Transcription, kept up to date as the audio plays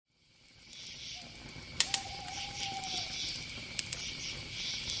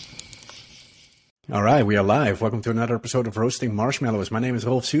All right, we are live. Welcome to another episode of Roasting Marshmallows. My name is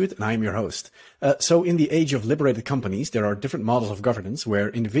Rolf Zuid, and I am your host. So in the age of liberated companies, there are different models of governance where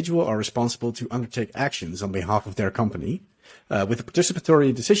individuals are responsible to undertake actions on behalf of their company. With a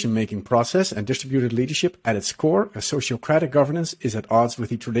participatory decision-making process and distributed leadership at its core, a sociocratic governance is at odds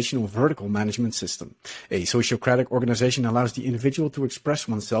with the traditional vertical management system. A sociocratic organization allows the individual to express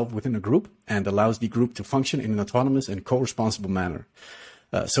oneself within a group and allows the group to function in an autonomous and co-responsible manner.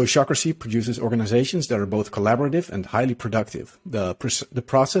 Sociocracy produces organizations that are both collaborative and highly productive. The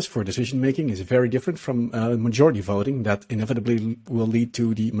process for decision-making is very different from majority voting that inevitably will lead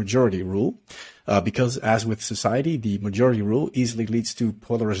to the majority rule. Because as with society, the majority rule easily leads to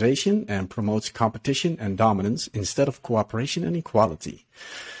polarization and promotes competition and dominance instead of cooperation and equality.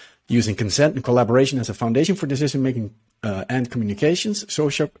 Using consent and collaboration as a foundation for decision-making and communications,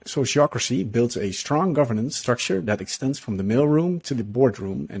 sociocracy builds a strong governance structure that extends from the mailroom to the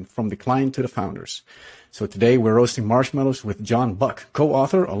boardroom and from the client to the founders. So today we're roasting marshmallows with John Buck,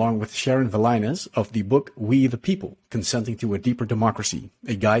 co-author along with Sharon Velines of the book We the People, Consenting to a Deeper Democracy,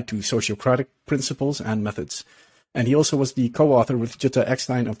 a guide to sociocratic principles and methods. And he also was the co-author with Jutta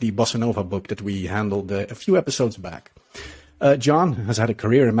Eckstein of the Bossa Nova book that we handled a few episodes back. John has had a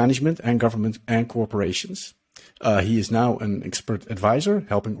career in management and government and corporations. He is now an expert advisor,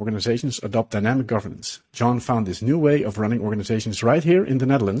 helping organizations adopt dynamic governance. John found this new way of running organizations right here in the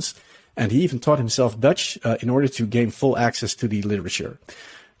Netherlands, and he even taught himself Dutch in order to gain full access to the literature.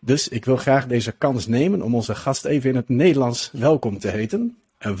 Dus ik wil graag deze kans nemen om onze gast even in het Nederlands welkom te heten.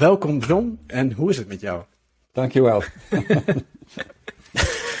 Welkom John, en hoe is het met jou? Dankjewel.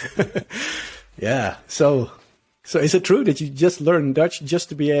 Yeah, so is it true that you just learned Dutch just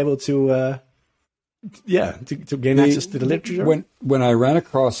to be able to gain access to the literature? When I ran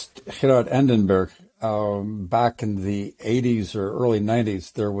across Gerard Endenberg back in the 80s or early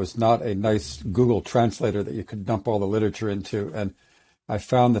 90s, there was not a nice Google translator that you could dump all the literature into. And I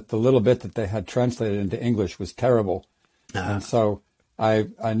found that the little bit that they had translated into English was terrible. And so I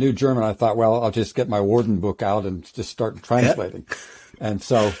knew German. I thought, well, I'll just get my Worden book out and just start translating. And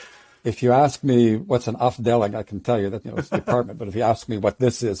so if you ask me what's an afdeling, I can tell you that it's a department. But if you ask me what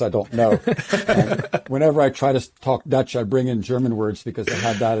this is, I don't know. And whenever I try to talk Dutch, I bring in German words because I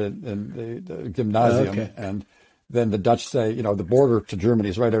had that in the gymnasium. Okay. And then the Dutch say, the border to Germany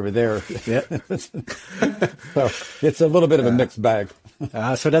is right over there. Yeah. So it's a little bit of a mixed bag.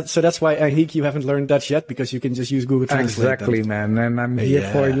 So that's why I think you haven't learned Dutch yet, because you can just use Google Translate. Exactly, man. And I'm here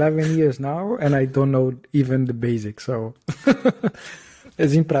for 11 years now, and I don't know even the basics. So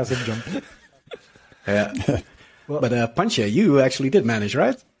it's impressive, John. Yeah. But Pancha, you actually did manage,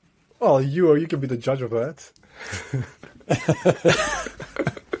 right? Well, you can be the judge of that.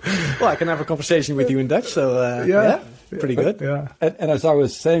 Well, I can have a conversation with you in Dutch, so pretty good. Yeah. And as I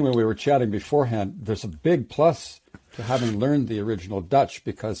was saying when we were chatting beforehand, there's a big plus to having learned the original Dutch,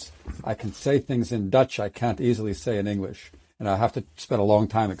 because I can say things in Dutch I can't easily say in English. And I have to spend a long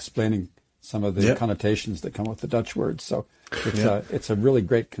time explaining some of the connotations that come with the Dutch words. So it's a really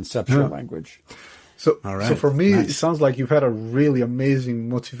great conceptual language. So, all right. So for me, Nice. It sounds like you've had a really amazing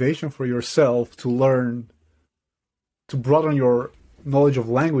motivation for yourself to learn, to broaden your knowledge of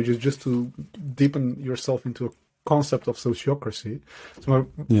languages, just to deepen yourself into a concept of sociocracy. So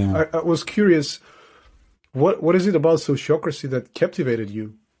I was curious, what is it about sociocracy that captivated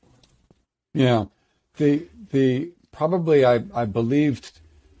you? Yeah, the probably I believed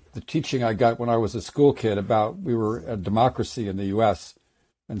the teaching I got when I was a school kid about we were a democracy in the U.S.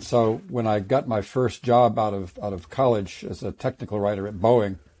 And so when I got my first job out of college as a technical writer at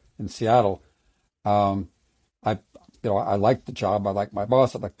Boeing in Seattle, I liked the job. I liked my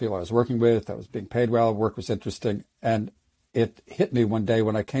boss. I liked the people I was working with. I was being paid well. Work was interesting. And it hit me one day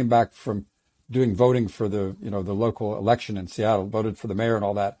when I came back from doing voting for the local election in Seattle, voted for the mayor and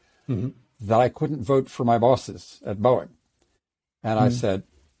all that, that I couldn't vote for my bosses at Boeing. And I said,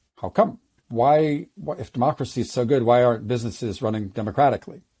 how come? Why, if democracy is so good, why aren't businesses running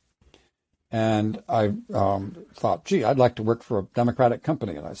democratically? And I thought, gee, I'd like to work for a democratic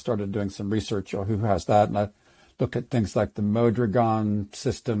company. And I started doing some research on who has that. And I looked at things like the Mondragon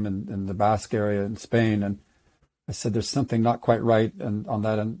system in the Basque area in Spain. And I said, there's something not quite right. And on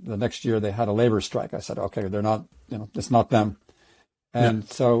that, and the next year they had a labor strike. I said, okay, they're not, it's not them. And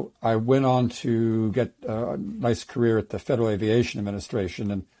so I went on to get a nice career at the Federal Aviation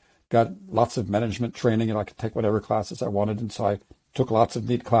Administration and got lots of management training, and I could take whatever classes I wanted. And so I took lots of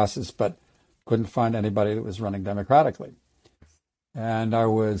neat classes, but couldn't find anybody that was running democratically. And I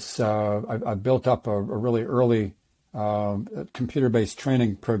I built up a really early computer-based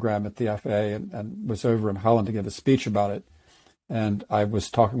training program at the FAA and was over in Holland to give a speech about it. And I was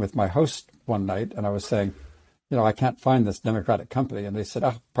talking with my host one night, and I was saying, I can't find this democratic company. And they said,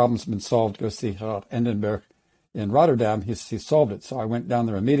 problem's been solved. Go see Gerard Endenberg in Rotterdam. He solved it. So I went down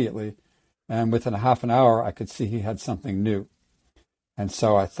there immediately. And within a half an hour, I could see he had something new. And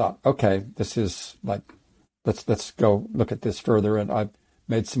so I thought, okay, this is like, let's go look at this further. And I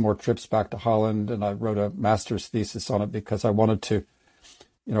made some more trips back to Holland, and I wrote a master's thesis on it because I wanted to,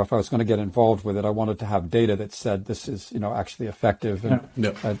 if I was going to get involved with it, I wanted to have data that said this is, actually effective. And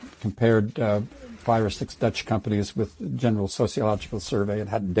I compared 5 or 6 Dutch companies with General Sociological Survey and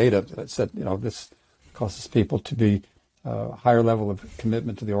had data that said, this causes people to be a higher level of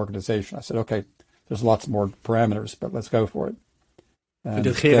commitment to the organization. I said, okay, there's lots more parameters, but let's go for it. And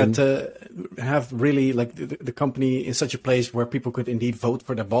did Gerard have really like the company in such a place where people could indeed vote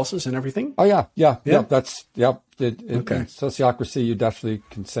for their bosses and everything? Oh yeah. In sociocracy, you definitely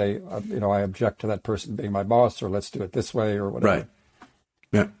can say, I object to that person being my boss, or let's do it this way, or whatever. Right.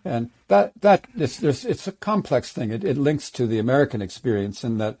 Yeah. And it's a complex thing. It links to the American experience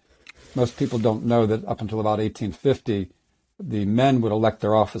in that most people don't know that up until about 1850, the men would elect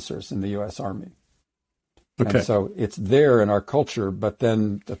their officers in the U.S. Army. Okay. And so it's there in our culture, but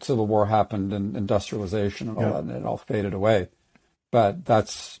then the Civil War happened and industrialization and all that, and it all faded away. But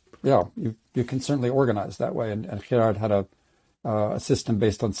that's, you can certainly organize that way. And Gerard had a system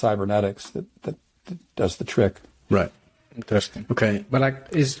based on cybernetics that does the trick. Right. Interesting. Okay. But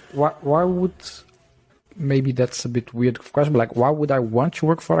why would, maybe that's a bit weird question, but why would I want to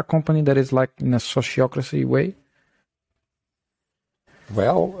work for a company that is like in a sociocracy way?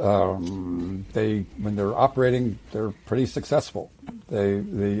 Well, when they're operating, they're pretty successful.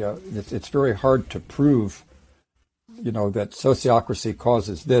 It's very hard to prove, that sociocracy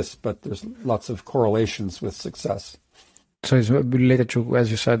causes this, but there's lots of correlations with success. So it's related to,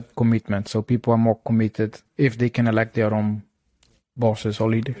 as you said, commitment. So people are more committed if they can elect their own bosses or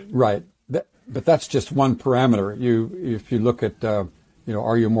leaders. Right. But that's just one parameter. If you look at,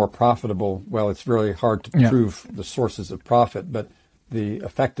 are you more profitable? Well, it's very hard to prove the sources of profit, but the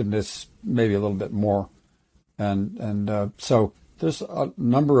effectiveness maybe a little bit more. And so there's a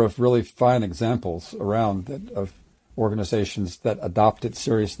number of really fine examples around of organizations that adopt it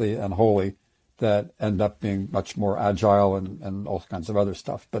seriously and wholly that end up being much more agile and all kinds of other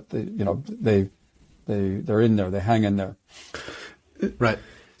stuff. But they're in there, they hang in there. Right.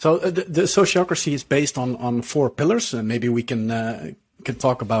 So the sociocracy is based on 4 pillars, and maybe we can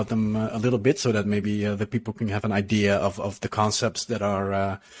talk about them a little bit so that maybe the people can have an idea of the concepts that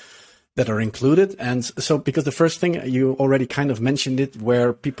are included. And so, because the first thing you already kind of mentioned it,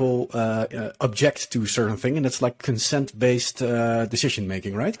 where people object to a certain thing, and it's like consent-based decision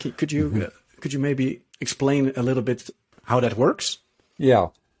making, right? Could you maybe explain a little bit how that works? Yeah.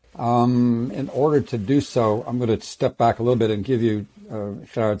 In order to do so, I'm going to step back a little bit and give you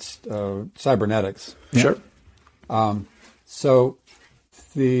Gerard's cybernetics. Sure. So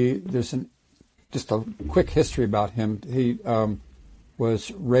there's just a quick history about him. He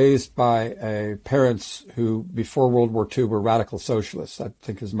was raised by parents who, before World War II, were radical socialists. I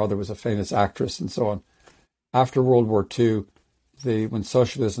think his mother was a famous actress and so on. After World War II, when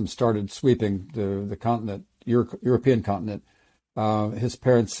socialism started sweeping the continent, European continent, his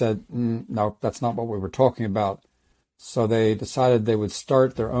parents said, no, that's not what we were talking about. So they decided they would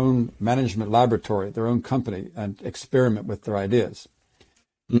start their own management laboratory, their own company, and experiment with their ideas.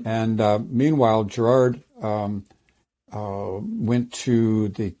 And meanwhile, Gerard went to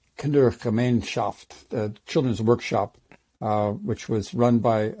the Kindergemeinschaft, the children's workshop, which was run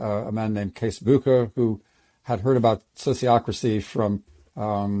by a man named Kees Bucher, who had heard about sociocracy from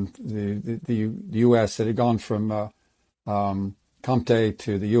the U.S. It had gone from Comte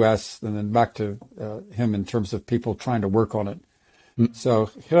to the U.S. and then back to him in terms of people trying to work on it. So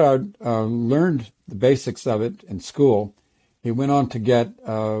Gerard learned the basics of it in school. He went on to get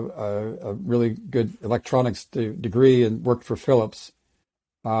a really good electronics degree and worked for Philips.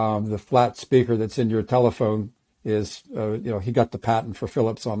 The flat speaker that's in your telephone is, he got the patent for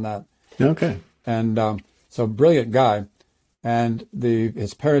Philips on that. Okay. And so brilliant guy. And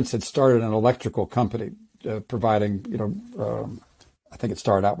his parents had started an electrical company providing, I think it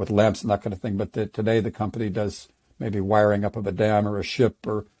started out with lamps and that kind of thing. But today the company does maybe wiring up of a dam or a ship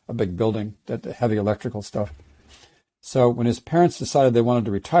or a big building, that heavy electrical stuff. So when his parents decided they wanted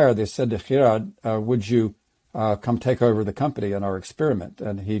to retire, they said to Gerard, would you come take over the company in our experiment?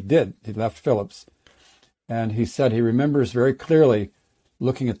 And he did. He left Philips. And he said he remembers very clearly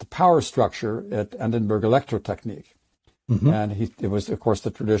looking at the power structure at Endenburg Elektrotechnik. Mm-hmm. And it was, of course,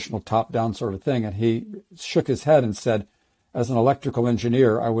 the traditional top-down sort of thing. And he shook his head and said, as an electrical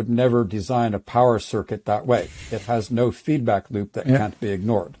engineer, I would never design a power circuit that way. It has no feedback loop that can't be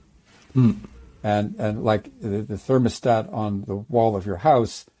ignored. And like the thermostat on the wall of your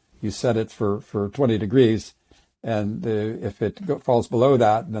house, you set it for 20 degrees. And if it falls below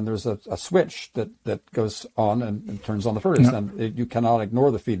that, then there's a switch that goes on and turns on the furnace. Yeah. And you cannot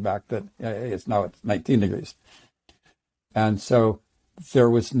ignore the feedback that it's 19 degrees. And so there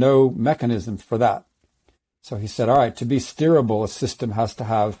was no mechanism for that. So he said, all right, to be steerable, a system has to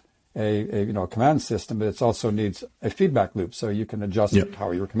have a command system, but it also needs a feedback loop so you can adjust how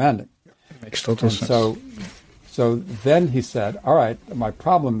you're commanding. Makes total sense. So then he said, all right, my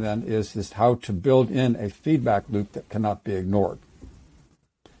problem then is how to build in a feedback loop that cannot be ignored.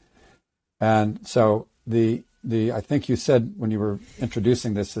 And so I think you said when you were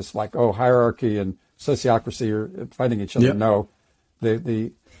introducing this like, oh, hierarchy and sociocracy are fighting each other. Yep. No,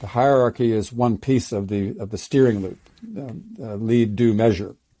 the hierarchy is one piece of the steering loop, lead, do,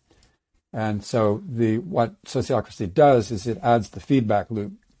 measure. And so what sociocracy does is it adds the feedback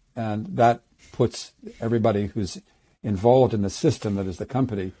loop, and that puts everybody who's involved in the system, that is the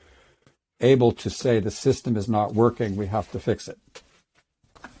company, able to say the system is not working, we have to fix it.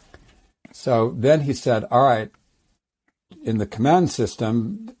 So then he said, all right, in the command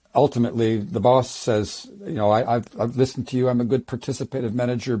system, ultimately the boss says, I've listened to you, I'm a good participative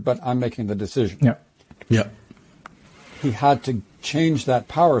manager, but I'm making the decision. Yeah. He had to change that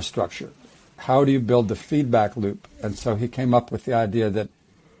power structure. How do you build the feedback loop? And so he came up with the idea that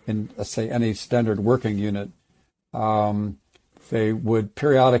in, let's say, any standard working unit, they would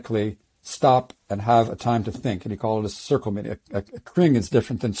periodically stop and have a time to think, and he called it a circle meeting. A ring is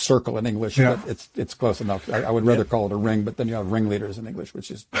different than circle in English, but it's close enough. I would rather call it a ring, but then you have ringleaders in English,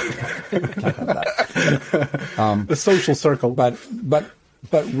 which is can't have that. The social circle. But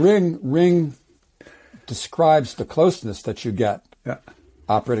ring describes the closeness that you get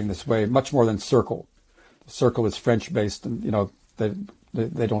operating this way much more than circle. Circle is French based, and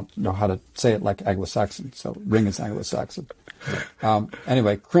they don't know how to say it like Anglo-Saxon, so ring is Anglo-Saxon.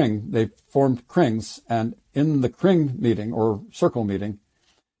 Anyway, Kring, they formed Krings, and in the Kring meeting or circle meeting,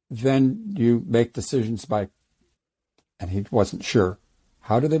 then you make decisions and he wasn't sure.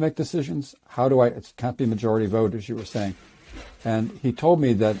 How do they make decisions? It can't be majority vote, as you were saying. And he told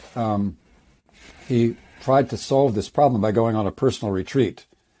me that he tried to solve this problem by going on a personal retreat,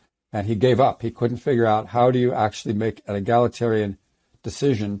 and he gave up. He couldn't figure out how do you actually make an egalitarian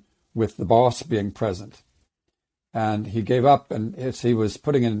decision with the boss being present. And he gave up, and as he was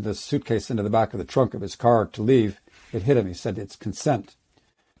putting in the suitcase into the back of the trunk of his car to leave, it hit him. He said, it's consent.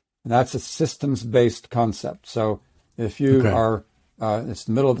 And that's a systems-based concept. So if you are, it's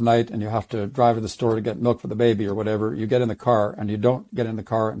the middle of the night and you have to drive to the store to get milk for the baby or whatever, you get in the car and you don't get in the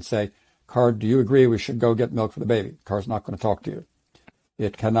car and say, car, do you agree we should go get milk for the baby? The car's not going to talk to you.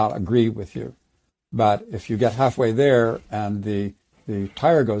 It cannot agree with you. But if you get halfway there and the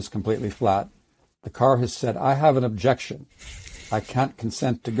tire goes completely flat, the car has said, I have an objection. I can't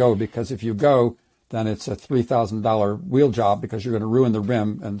consent to go, because if you go, then it's a $3,000 wheel job because you're going to ruin the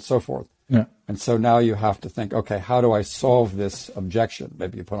rim and so forth. Yeah. And so now you have to think, okay, how do I solve this objection?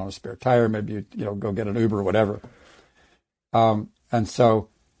 Maybe you put on a spare tire, maybe you go get an Uber or whatever. And so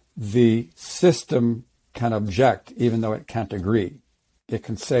the system can object even though it can't agree. It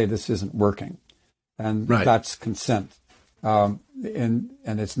can say this isn't working. And that's consent. And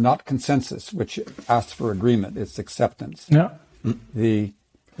it's not consensus, which asks for agreement. It's acceptance. Yeah.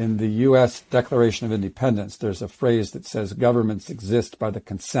 In the U.S. Declaration of Independence, there's a phrase that says governments exist by the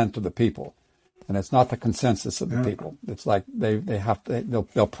consent of the people, and it's not the consensus of the people. It's like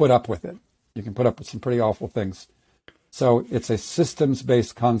they'll put up with it. You can put up with some pretty awful things. So it's a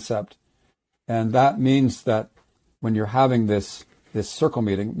systems-based concept, and that means that when you're having this circle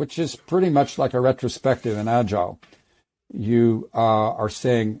meeting, which is pretty much like a retrospective in Agile, you are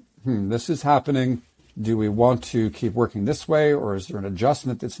saying, this is happening. Do we want to keep working this way, or is there an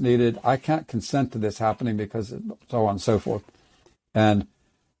adjustment that's needed? I can't consent to this happening because so on and so forth. And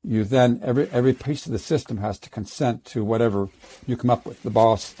you then, every piece of the system has to consent to whatever you come up with, the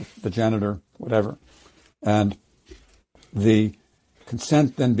boss, the janitor, whatever. And the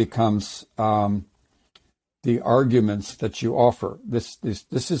consent then becomes the arguments that you offer. This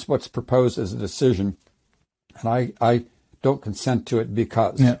is what's proposed as a decision, and I don't consent to it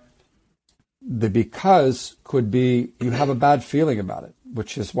because. Yeah. The because could be you have a bad feeling about it,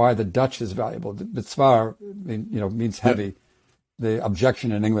 which is why the Dutch is valuable. Bezwaar, means heavy. The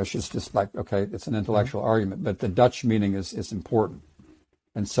objection in English is just like, okay, it's an intellectual argument, but the Dutch meaning is important.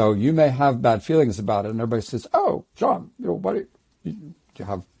 And so you may have bad feelings about it, and everybody says, "Oh, John, what do you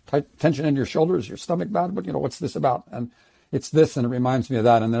have tight tension in your shoulders, your stomach bad? But what's this about?" And it's this, and it reminds me of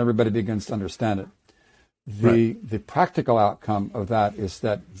that, and then everybody begins to understand it. The practical outcome of that is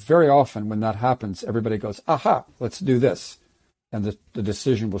that very often when that happens, everybody goes, aha, let's do this. And the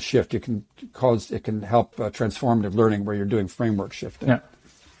decision will shift. It can help transformative learning where you're doing framework shifting. Yeah.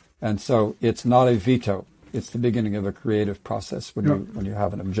 And so it's not a veto. It's the beginning of a creative process when you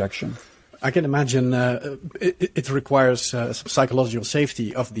have an objection. I can imagine it requires some psychological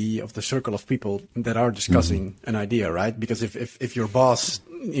safety of the circle of people that are discussing an idea, right? Because if your boss,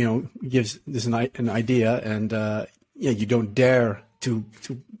 gives this an idea and you don't dare to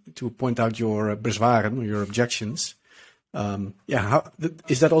point out your bezwaren or your objections.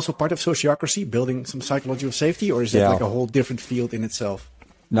 Is that also part of sociocracy, building some psychological safety, or is it like a whole different field in itself?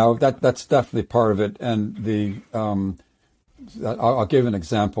 No, that's definitely part of it, and I'll give an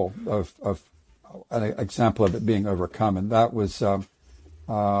example of it being overcome, and that was an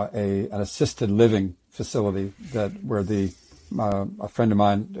assisted living facility where a friend of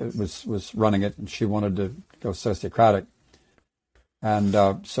mine was running it, and she wanted to go sociocratic,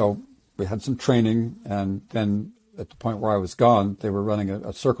 and so we had some training, and then at the point where I was gone, they were running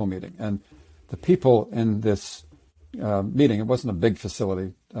a circle meeting, and the people in this meeting, it wasn't a big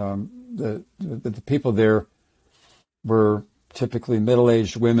facility. The people there were typically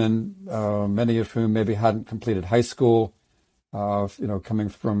middle-aged women, many of whom maybe hadn't completed high school, coming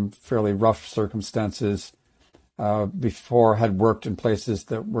from fairly rough circumstances, before had worked in places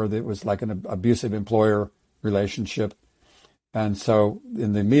where it was like an abusive employer relationship. And so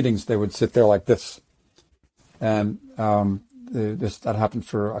in the meetings, they would sit there like this. And that happened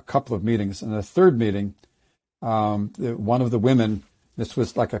for a couple of meetings. And the third meeting, one of the women, this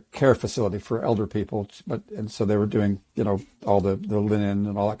was like a care facility for elder people, and so they were doing, all the linen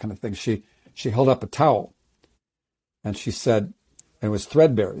and all that kind of thing. She held up a towel, and she said, and it was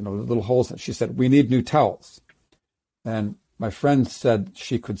threadbare, the little holes in it. She said, "We need new towels." And my friend said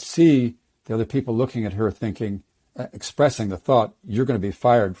she could see the other people looking at her, thinking, expressing the thought, "You're going to be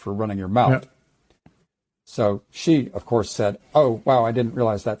fired for running your mouth." Yeah. So she, of course, said, "Oh, wow, I didn't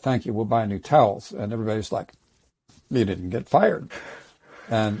realize that. Thank you. We'll buy new towels." And everybody's like, "You didn't get fired."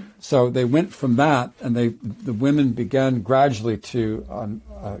 And so they went from that, and the women began gradually to,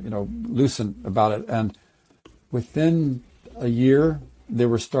 loosen about it. And within a year, they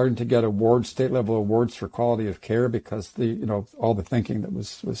were starting to get awards, state-level awards for quality of care because all the thinking that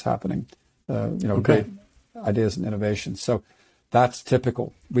was happening, great ideas and innovations. So that's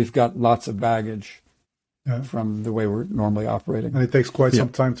typical. We've got lots of baggage from the way we're normally operating. And it takes quite some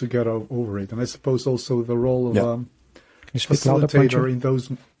time to get over it. And I suppose also the role of facilitator in those.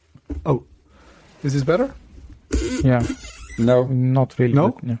 Oh, is this better? Yeah. No, not really.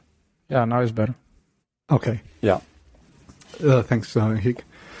 No. Yeah, now it's better. Okay. Yeah. Thanks, Hick.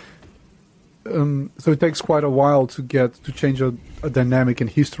 So it takes quite a while to change a dynamic in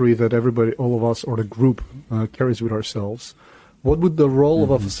history that all of us, or the group carries with ourselves. What would the role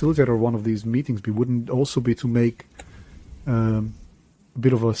of a facilitator of one of these meetings be? Wouldn't it also be to make a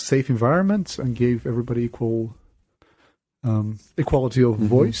bit of a safe environment and give everybody equality of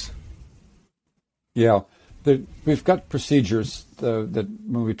voice? Yeah. We've got procedures that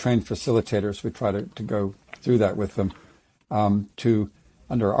when we train facilitators, we try to go through that with them.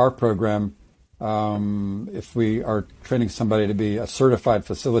 Under our program, if we are training somebody to be a certified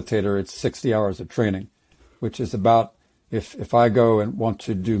facilitator, it's 60 hours of training, which is about, if I go and want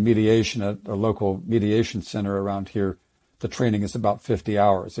to do mediation at a local mediation center around here, the training is about 50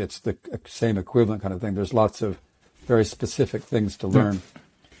 hours. It's the same equivalent kind of thing. There's lots of very specific things to learn.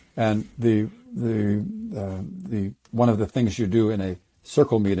 And the one of the things you do in a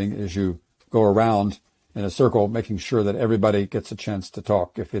circle meeting is you go around in a circle, making sure that everybody gets a chance to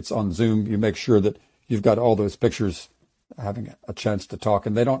talk. If it's on Zoom, you make sure that you've got all those pictures having a chance to talk.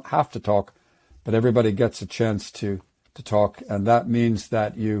 And they don't have to talk, but everybody gets a chance to talk. And that means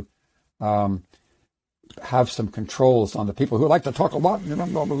that you have some controls on the people who like to talk a lot, and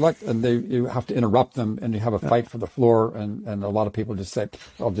you have to interrupt them, and you have a fight for the floor. And a lot of people just say,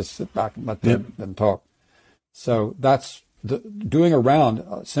 "I'll just sit back and let them talk." So that's doing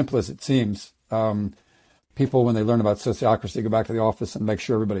around, simple as it seems. People, when they learn about sociocracy, go back to the office and make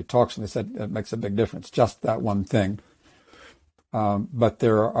sure everybody talks, and they said it makes a big difference, just that one thing. But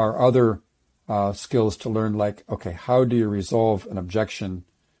there are other skills to learn, like, okay, how do you resolve an objection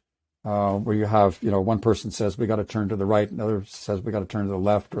where you have, one person says we got to turn to the right, another says we got to turn to the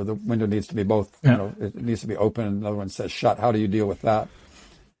left, or the window needs to be both, it needs to be open, and another one says shut. How do you deal with that?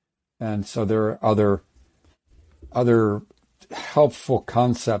 And so there are other helpful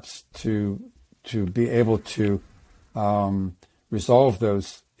concepts to be able to resolve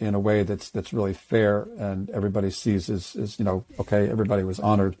those in a way that's really fair, and everybody sees as okay, everybody was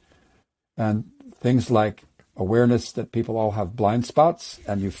honored. And things like awareness that people all have blind spots,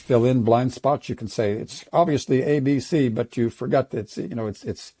 and you fill in blind spots. You can say it's obviously A, B, C, but you forget that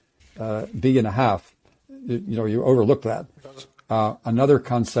it's B and a half. You overlook that. Another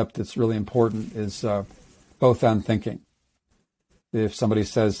concept that's really important is both and thinking. If somebody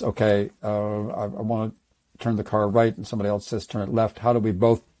says, okay, I want to turn the car right, and somebody else says turn it left, how do we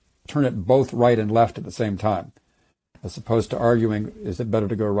both turn it both right and left at the same time? As opposed to arguing, is it better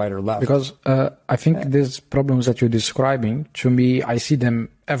to go right or left? Because I think these problems that you're describing, to me, I see them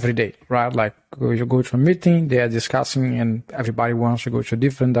every day, right? Like you go to a meeting, they are discussing, and everybody wants to go to a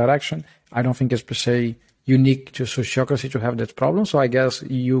different direction. I don't think it's per se unique to sociocracy to have that problem. So I guess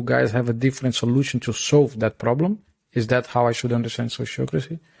you guys have a different solution to solve that problem. Is that how I should understand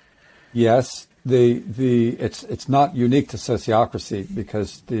sociocracy? Yes, it's not unique to sociocracy,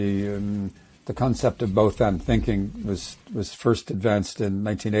 because the concept of both and thinking was first advanced in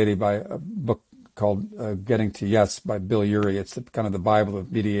 1980 by a book called Getting to Yes by Bill Urey. It's kind of the Bible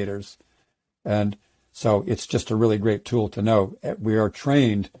of mediators, and so it's just a really great tool to know. We are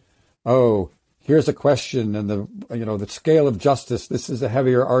trained. Oh, here's a question, and the scale of justice. This is a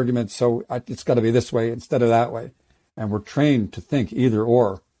heavier argument, so it's got to be this way instead of that way. And we're trained to think either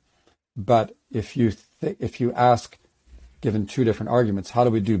or. But if you ask, given two different arguments, how do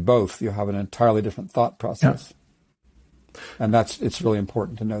we do both? You have an entirely different thought process. Yeah. And it's really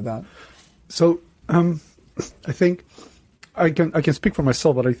important to know that. So I think I can speak for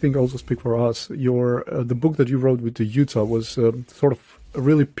myself, but I think also speak for us. The book that you wrote with the Utah was sort of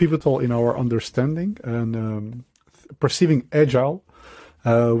really pivotal in our understanding and perceiving agile.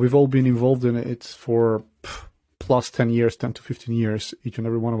 We've all been involved in it for plus 10 years, 10 to 15 years, each and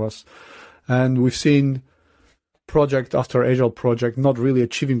every one of us. And we've seen project after agile project not really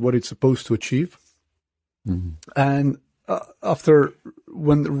achieving what it's supposed to achieve. Mm-hmm. And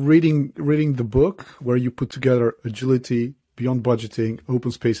when reading the book where you put together agility, beyond budgeting,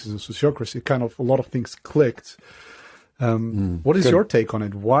 open spaces, and sociocracy, kind of a lot of things clicked. What is your take on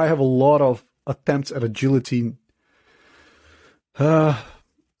it? Why have a lot of attempts at agility brought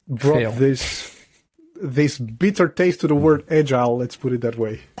this bitter taste to the word agile? Let's put it that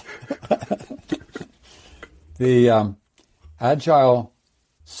way. The agile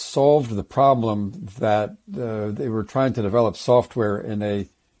solved the problem that they were trying to develop software in a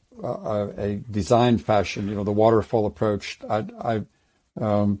designed fashion. The waterfall approach.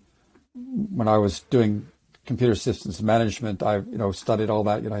 When I was doing computer systems management, I studied all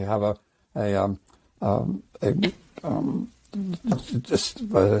that. You have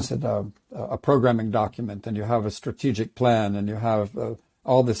a programming document, and you have a strategic plan, and you have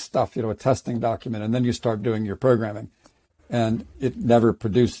all this stuff, a testing document, and then you start doing your programming, and it never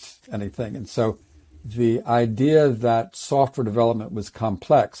produced anything. And so the idea that software development was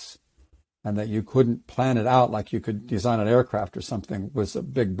complex and that you couldn't plan it out like you could design an aircraft or something was a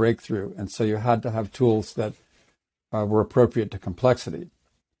big breakthrough. And so you had to have tools that were appropriate to complexity.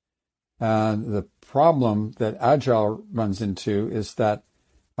 And the problem that Agile runs into is that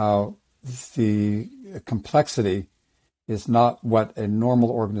the complexity is not what a normal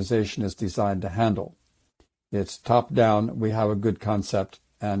organization is designed to handle. It's top down. We have a good concept.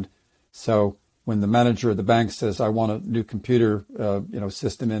 And so when the manager of the bank says, I want a new computer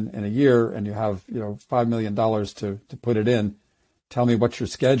system in a year, and you have $5 million to put it in, tell me what your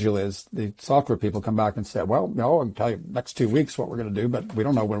schedule is. The software people come back and say, well, no, I can tell you next 2 weeks what we're going to do, but we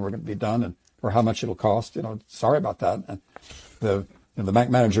don't know when we're going to be done or how much it'll cost. Sorry about that. And the bank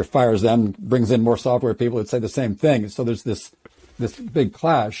manager fires them, brings in more software people that say the same thing. So there's this big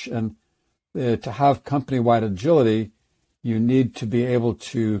clash. And to have company-wide agility, you need to be able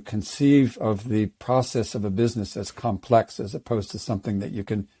to conceive of the process of a business as complex as opposed to something that you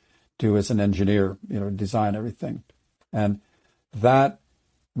can do as an engineer, design everything. And that,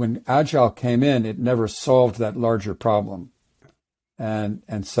 when Agile came in, it never solved that larger problem.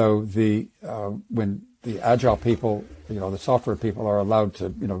 And so when the Agile people, the software people are allowed to,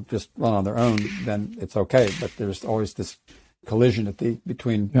 just run on their own, then it's okay. But there's always this collision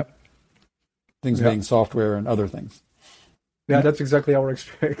between things being software and other things. Yeah, that's exactly our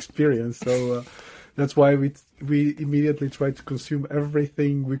experience. So that's why we immediately tried to consume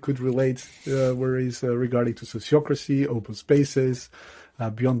everything we could relate, regarding to sociocracy, open spaces,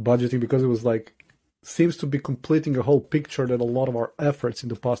 beyond budgeting, because it was seems to be completing a whole picture that a lot of our efforts in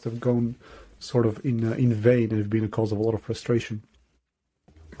the past have gone sort of in vain and have been a cause of a lot of frustration.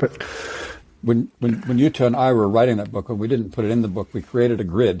 But when Yuta and I were writing that book, and we didn't put it in the book, we created a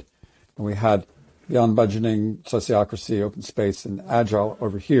grid, and we had beyond budgeting, sociocracy, open space, and Agile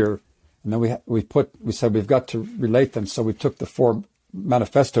over here. And then we said we've got to relate them. So we took the 4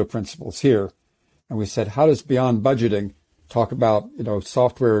 manifesto principles here, and we said, how does Beyond Budgeting talk about,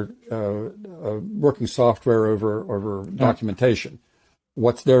 software, working software over documentation?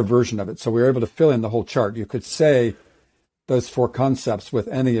 What's their version of it? So we were able to fill in the whole chart. You could say those 4 concepts with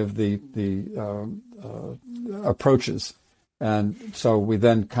any of the approaches. And so we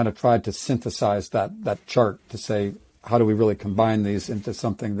then kind of tried to synthesize that chart to say, how do we really combine these into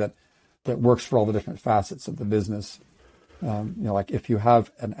something that works for all the different facets of the business? Like if you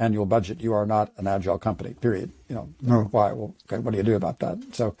have an annual budget, you are not an agile company, period. No. Why? Well, okay, what do you do about that?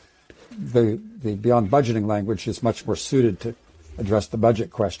 So the Beyond Budgeting language is much more suited to address the budget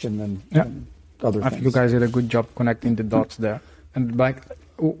question than other things. I think you guys did a good job connecting the dots there. And like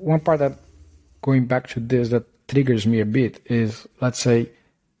one part that going back to this that triggers me a bit is, let's say,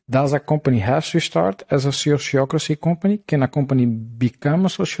 does a company have to start as a sociocracy company? Can a company become a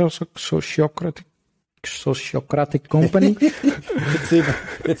sociocratic company?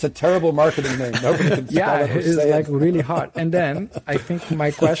 It's a terrible marketing name. Nobody can spell it or it's say like it. really hard. And then I think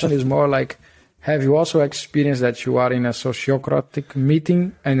my question is more like, have you also experienced that you are in a sociocratic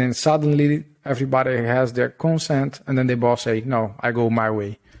meeting and then suddenly everybody has their consent and then the boss say, no, I go my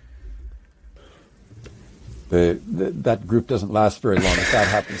way? That group doesn't last very long if that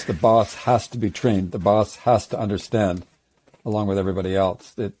happens. The boss has to be trained. The boss has to understand, along with everybody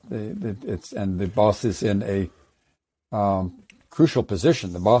else, and the boss is in a crucial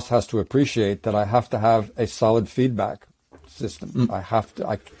position. The boss has to appreciate that I have to have a solid feedback system.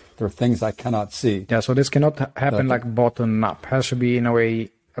 There are things I cannot see. Yeah, so this cannot happen like bottom up. It has to be in a way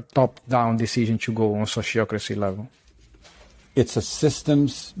a top-down decision to go on sociocracy level. It's a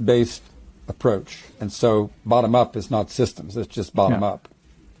systems-based approach, and so bottom up is not systems; it's just bottom up.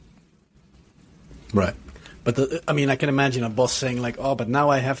 Right. But I can imagine a boss saying like, "Oh, but now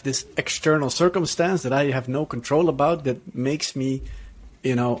I have this external circumstance that I have no control about that makes me,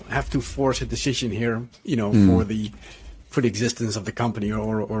 have to force a decision here, for the existence of the company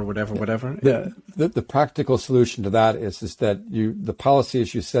or whatever." The practical solution to that is that the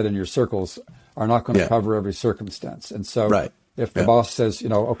policies you set in your circles are not going to cover every circumstance, and so if the boss says,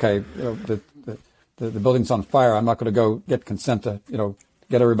 okay, the building's on fire, I'm not going to go get consent to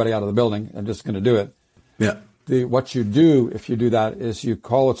get everybody out of the building. I'm just going to do it. Yeah. What you do if you do that is you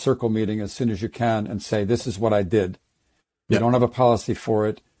call a circle meeting as soon as you can and say, this is what I did. You don't have a policy for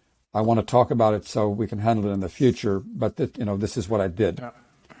it. I want to talk about it so we can handle it in the future, but this is what I did.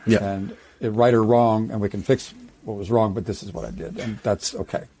 Yeah. And right or wrong, and we can fix what was wrong, but this is what I did, and that's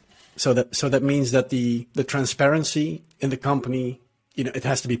okay. So that means that the transparency in the company, it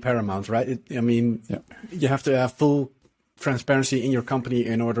has to be paramount, right? You have to have full transparency in your company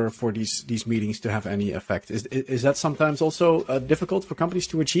in order for these meetings to have any effect. Is that sometimes also difficult for companies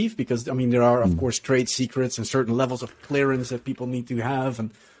to achieve? Because there are of course trade secrets and certain levels of clearance that people need to have and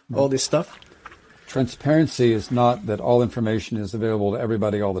all this stuff. Transparency is not that all information is available to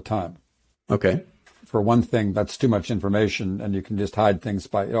everybody all the time. Okay. For one thing, that's too much information, and you can just hide things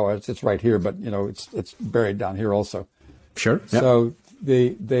by, it's right here, but it's buried down here also. Sure. So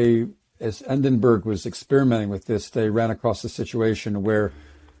they as Endenburg was experimenting with this, they ran across a situation where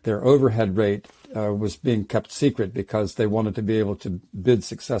their overhead rate was being kept secret because they wanted to be able to bid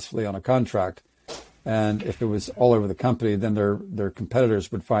successfully on a contract. And if it was all over the company, then their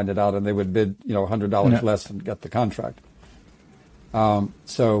competitors would find it out and they would bid, $100 less and get the contract. And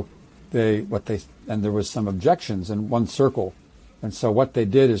there was some objections in one circle. And so what they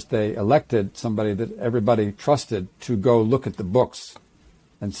did is they elected somebody that everybody trusted to go look at the books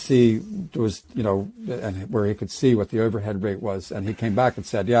and see and where he could see what the overhead rate was. And he came back and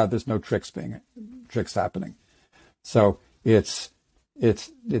said, there's no tricks happening. So you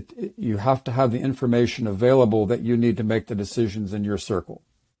have to have the information available that you need to make the decisions in your circle.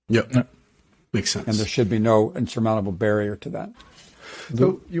 Yep. Makes sense. And there should be no insurmountable barrier to that.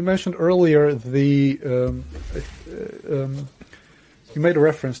 So you mentioned earlier you made a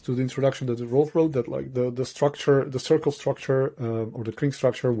reference to the introduction that Rolf wrote, that like the structure, the circle structure or the Kring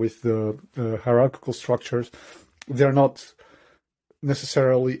structure with the hierarchical structures, they're not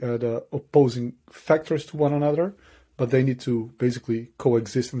necessarily the opposing factors to one another, but they need to basically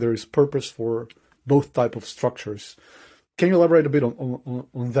coexist, and there is purpose for both type of structures. Can you elaborate a bit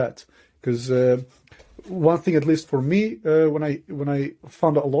on that? Because one thing, at least for me, when I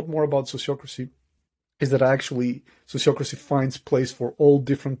found out a lot more about sociocracy, is that actually sociocracy finds place for all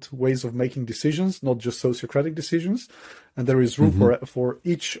different ways of making decisions, not just sociocratic decisions, and there is room for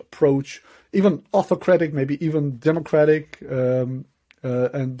each approach, even autocratic, maybe even democratic,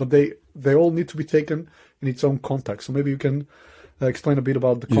 but they all need to be taken in its own context. So maybe you can explain a bit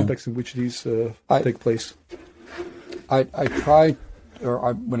about the context in which these take place. I try,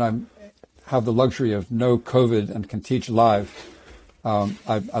 when I'm have the luxury of no COVID and can teach live,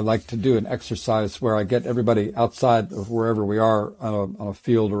 I like to do an exercise where I get everybody outside of wherever we are on a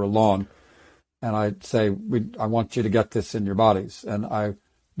field or a lawn, and I say, I want you to get this in your bodies, and I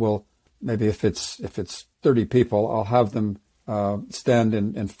will, maybe if it's 30 people, I'll have them stand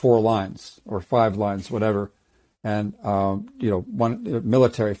in 4 lines or 5 lines, whatever, and one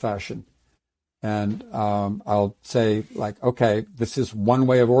military fashion. And I'll say, like, okay, this is one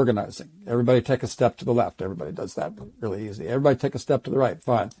way of organizing. Everybody take a step to the left. Everybody does that really easy. Everybody take a step to the right.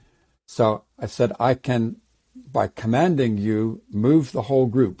 Fine. So I said, I can, by commanding you, move the whole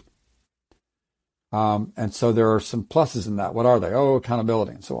group. And so there are some pluses in that. What are they? Oh,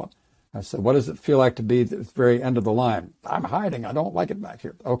 accountability and so on. I said, what does it feel like to be at the very end of the line? I'm hiding. I don't like it back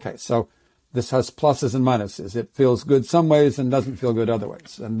here. Okay, so this has pluses and minuses. It feels good some ways and doesn't feel good other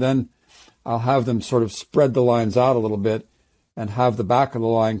ways. And then I'll have them sort of spread the lines out a little bit and have the back of the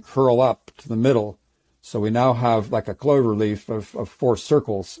line curl up to the middle. So we now have like a clover leaf of 4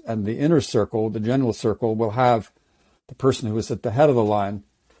 circles, and the inner circle, the general circle, will have the person who is at the head of the line,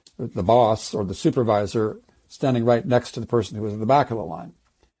 the boss or the supervisor, standing right next to the person who is at the back of the line.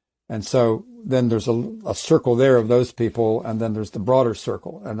 And so then there's a circle there of those people, and then there's the broader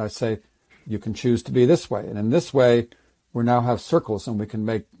circle. And I say, you can choose to be this way. And in this way, we now have circles, and we can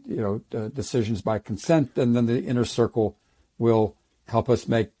make decisions by consent, and then the inner circle will help us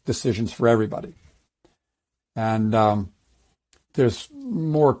make decisions for everybody. And there's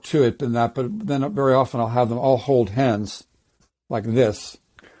more to it than that, but then very often I'll have them all hold hands like this,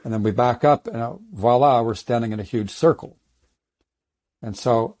 and then we back up, and voila, we're standing in a huge circle. And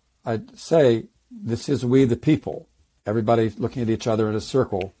so I'd say, this is we the people, everybody looking at each other in a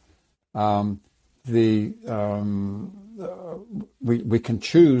circle. We can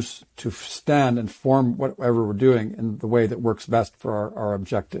choose to stand and form whatever we're doing in the way that works best for our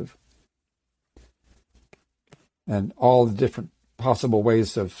objective. And all the different possible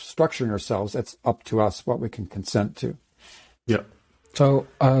ways of structuring ourselves, it's up to us what we can consent to. Yeah. So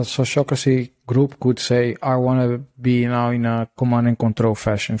a sociocracy group could say, I want to be now in a command and control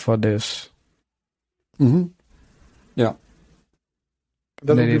fashion for this. Mm-hmm. Yeah.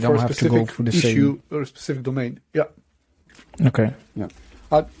 That would be for a have to go specific for the issue same. or a specific domain. Yeah. Okay. Yeah.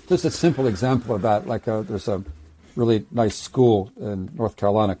 Just a simple example of that, like there's a really nice school in North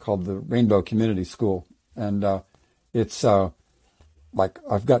Carolina called the Rainbow Community School. And it's like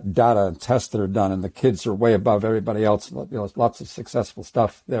I've got data and tests that are done, and the kids are way above everybody else. Lots of successful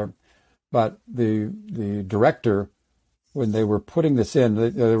stuff there. But the director, when they were putting this in,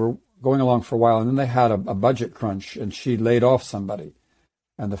 they were going along for a while, and then they had a budget crunch, and she laid off somebody.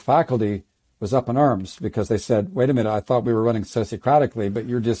 And the faculty was up in arms because they said, wait a minute, I thought we were running sociocratically, but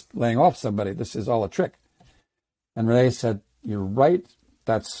you're just laying off somebody. This is all a trick. And Renee said, you're right.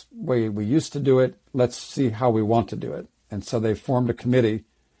 That's the way we used to do it. Let's see how we want to do it. And so they formed a committee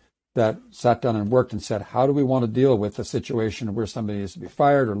that sat down and worked and said, how do we want to deal with a situation where somebody needs to be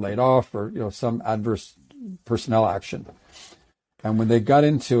fired or laid off or some adverse personnel action? And when they got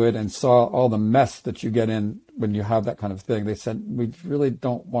into it and saw all the mess that you get in when you have that kind of thing, they said, we really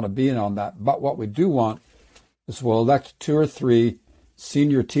don't want to be in on that. But what we do want is we'll elect 2 or 3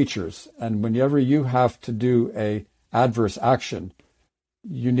 senior teachers. And whenever you have to do a adverse action,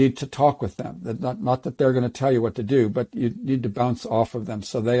 you need to talk with them. Not that they're going to tell you what to do, but you need to bounce off of them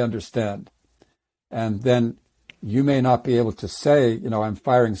so they understand. And then you may not be able to say, I'm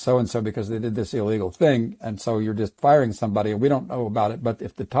firing so-and-so because they did this illegal thing, and so you're just firing somebody, and we don't know about it. But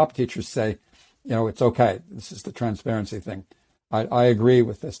if the top teachers say, it's okay, this is the transparency thing, I agree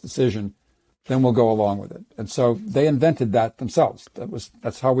with this decision, then we'll go along with it. And so they invented that themselves.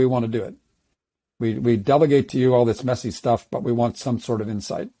 That's how we want to do it. We delegate to you all this messy stuff, but we want some sort of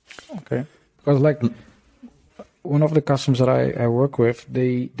insight. Okay. Because like one of the customers that I work with,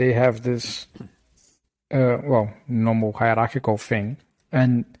 they have this normal hierarchical thing,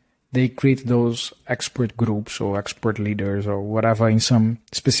 and they create those expert groups or expert leaders or whatever in some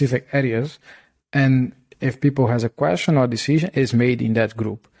specific areas. And if people has a question or decision, is made in that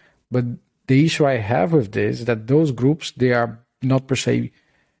group. But the issue I have with this is that those groups, they are not per se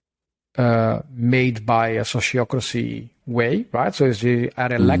made by a sociocracy way, right? So they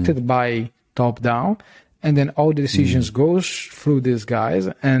are elected by top down, and then all the decisions goes through these guys.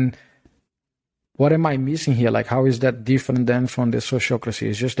 And what am I missing here? Like, how is that different than from the sociocracy?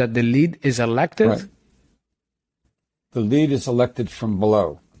 It's just that the lead is elected. Right. The lead is elected from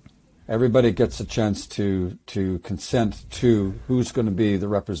below. Everybody gets a chance to consent to who's going to be the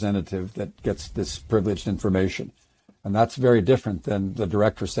representative that gets this privileged information. And that's very different than the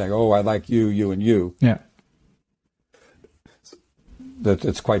director saying, oh, I like you, you, and you. Yeah. That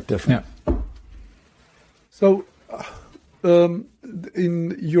it's quite different. Yeah. So,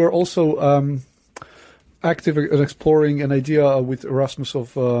 you're also active in exploring an idea with Erasmus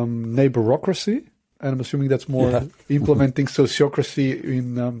of neighborocracy, and I'm assuming that's more implementing sociocracy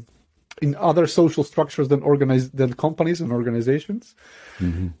in other social structures than companies and organizations.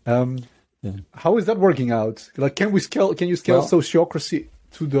 How is that working out? Like, can you scale sociocracy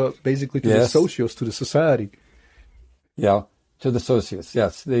to the socios, to the society? Yeah, to the socios.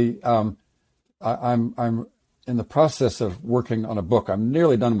 Yes, I'm in the process of working on a book. I'm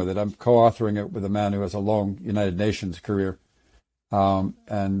nearly done with it. I'm co-authoring it with a man who has a long United Nations career,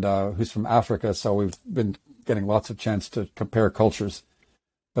 and who's from Africa. So we've been getting lots of chance to compare cultures.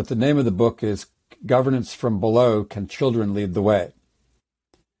 But the name of the book is Governance from Below: Can Children Lead the Way?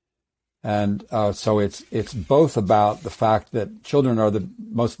 And so it's both about the fact that children are the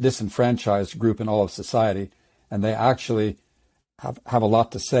most disenfranchised group in all of society, and they actually have a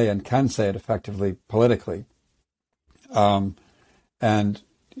lot to say and can say it effectively politically. And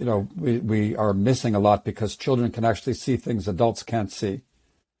we are missing a lot because children can actually see things adults can't see,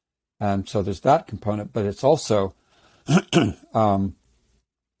 and so there's that component. But it's also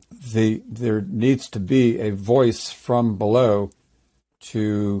there needs to be a voice from below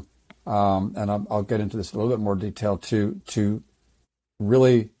to. And I'll get into this in a little bit more detail, to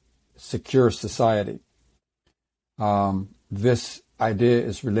really secure society. This idea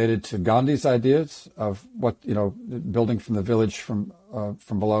is related to Gandhi's ideas of building from the village from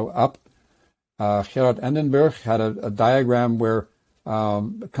below up. Gerard Endenburg had a diagram where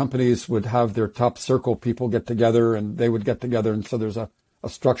companies would have their top circle people get together, and they would get together, and so there's a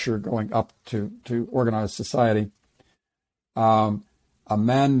structure going up to organize society. A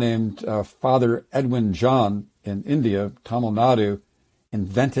man named Father Edwin John in India, Tamil Nadu,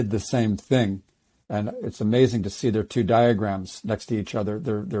 invented the same thing, and it's amazing to see their two diagrams next to each other.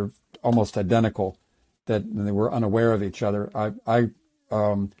 They're almost identical. That they were unaware of each other. I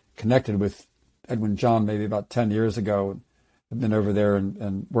connected with Edwin John maybe about 10 years ago. I've been over there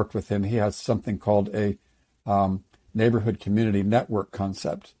and worked with him. He has something called a neighborhood community network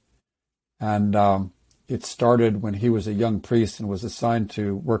concept, and it started when he was a young priest and was assigned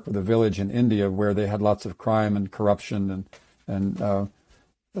to work with a village in India where they had lots of crime and corruption and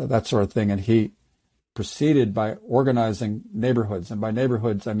that sort of thing. And he proceeded by organizing neighborhoods. And by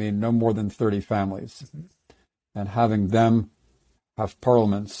neighborhoods, I mean no more than 30 families, and having them have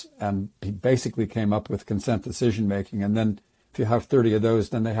parliaments. And he basically came up with consent decision-making. And then if you have 30 of those,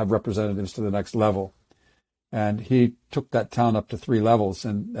 then they have representatives to the next level. And he took that town up to 3 levels,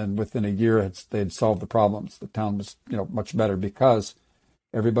 and within a year they'd solved the problems. The town was, much better because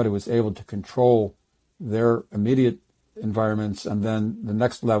everybody was able to control their immediate environments, and then the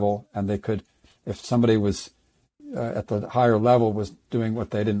next level. And they could, if somebody was at the higher level was doing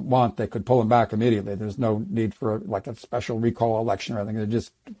what they didn't want, they could pull them back immediately. There's no need for like a special recall election or anything. They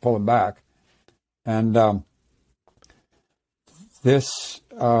just pull them back. And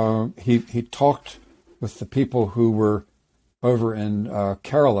he talked with the people who were over in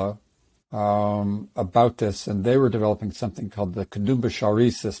Kerala about this, and they were developing something called the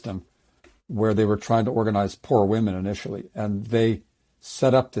Kudumbashree system, where they were trying to organize poor women initially, and they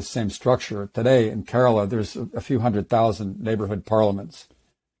set up the same structure. Today in Kerala, there's a few 100,000 neighborhood parliaments,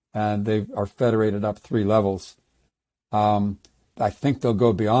 and they are federated up 3 levels. I think they'll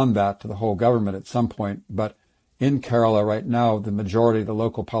go beyond that to the whole government at some point, but in Kerala right now, the majority of the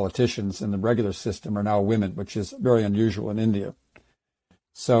local politicians in the regular system are now women, which is very unusual in India.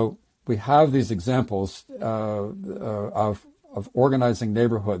 So we have these examples of organizing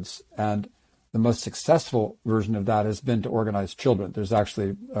neighborhoods, and the most successful version of that has been to organize children. There's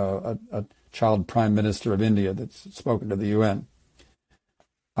actually a child prime minister of India that's spoken to the UN.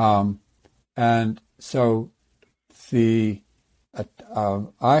 And so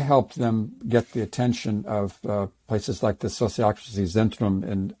I helped them get the attention of places like the Sociocracy Zentrum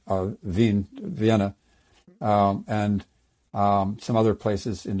in Vienna, and some other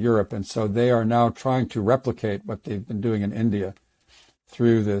places in Europe. And so they are now trying to replicate what they've been doing in India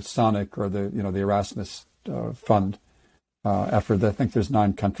through the SONIC or the Erasmus Fund effort. I think there's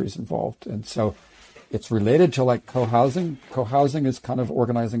 9 countries involved. And so it's related to like co-housing. Co-housing is kind of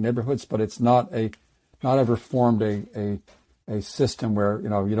organizing neighborhoods, but it's not ever formed a system where,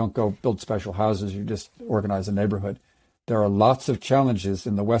 you don't go build special houses, you just organize a neighborhood. There are lots of challenges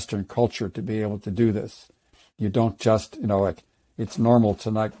in the Western culture to be able to do this. You don't just, it's normal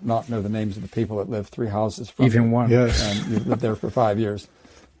to not know the names of the people that live 3 houses from even you, one. Yes. and you've lived there for 5 years.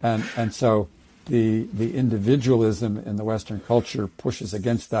 And so the individualism in the Western culture pushes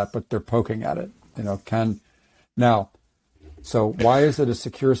against that, but they're poking at it. Now, So why is it a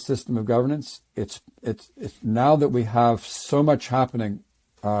secure system of governance? It's now that we have so much happening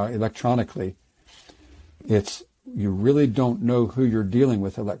electronically, you really don't know who you're dealing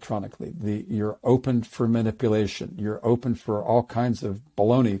with electronically. You're open for manipulation. You're open for all kinds of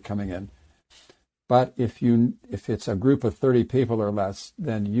baloney coming in. But if it's a group of 30 people or less,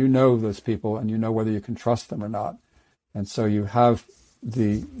 then you know those people and you know whether you can trust them or not. And so you have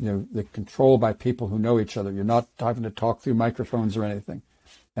the control by people who know each other. You're not having to talk through microphones or anything.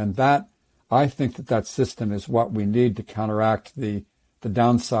 And I think that system is what we need to counteract the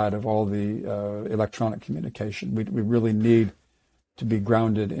downside of all the electronic communication. We really need to be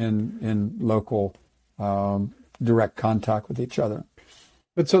grounded in local direct contact with each other.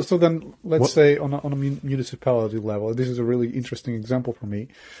 But so then let's say on a municipality level, this is a really interesting example for me.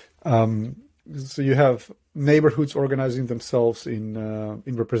 So you have neighborhoods organizing themselves in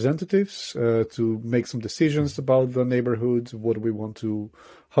representatives to make some decisions about the neighborhoods. What do we want to?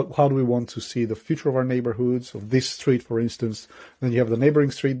 How do we want to see the future of our neighborhoods? Of this street, for instance. Then you have the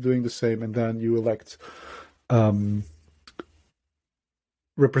neighboring street doing the same, and then you elect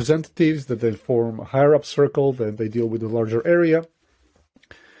representatives that then form a higher up circle. Then they deal with a larger area.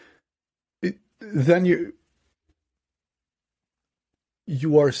 Then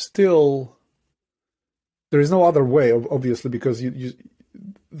you are still. There is no other way, obviously, because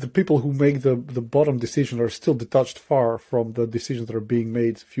the people who make the bottom decision are still detached far from the decisions that are being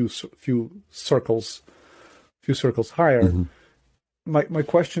made few circles higher. Mm-hmm. My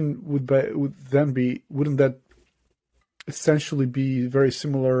question would then be, wouldn't that essentially be very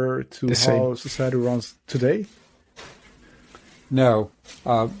similar to how society runs today? No.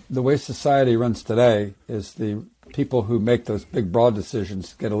 The way society runs today is the people who make those big, broad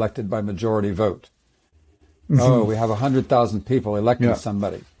decisions get elected by majority vote. Mm-hmm. Oh, we have 100,000 people electing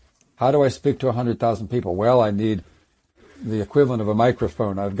somebody. How do I speak to 100,000 people? Well, I need the equivalent of a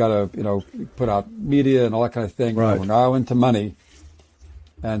microphone. I've got to, put out media and all that kind of thing. Right. We're now into money.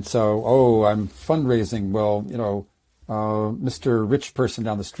 And so, I'm fundraising. Well, Mr. Rich person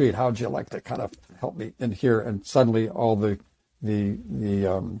down the street, how'd you like to kind of help me in here? And suddenly all the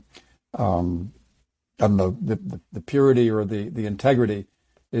purity or the integrity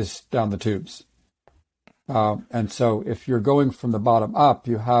is down the tubes. And so if you're going from the bottom up,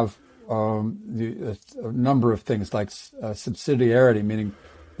 you have a number of things like subsidiarity, meaning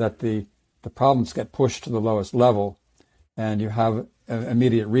that the problems get pushed to the lowest level, and you have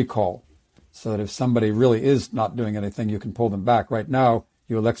immediate recall, so that if somebody really is not doing anything, you can pull them back. Right now,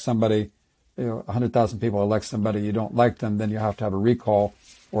 you elect somebody, 100,000 people elect somebody, you don't like them, then you have to have a recall,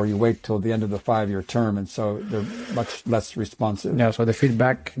 or you wait till the end of the 5-year term, and so they're much less responsive. Yeah, so the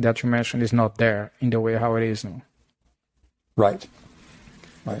feedback that you mentioned is not there in the way how it is now. Right.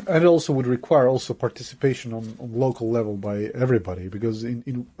 And it also would require also participation on local level by everybody, because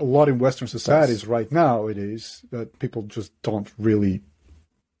in a lot in Western societies right now it is that people just don't really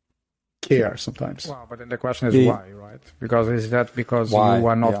care sometimes. Wow, but then the question is why, right? Because is that because you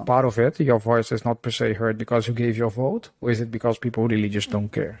are not part of it, your voice is not per se heard because you gave your vote, or is it because people really just don't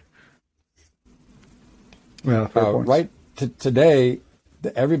care? Yeah, right. Today,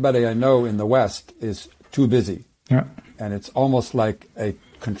 everybody I know in the West is too busy. Yeah. And it's almost like a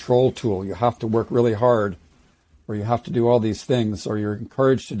control tool. You have to work really hard, or you have to do all these things, or you're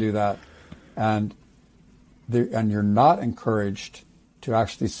encouraged to do that. And you're not encouraged to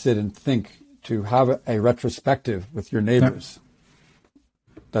actually sit and think, to have a retrospective with your neighbors.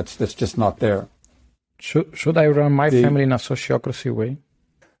 Yeah. That's just not there. Should I run my family in a sociocracy way?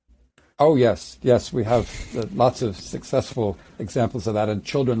 Oh, yes. Yes, we have lots of successful examples of that, and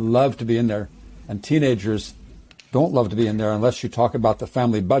children love to be in there, and teenagers don't love to be in there unless you talk about the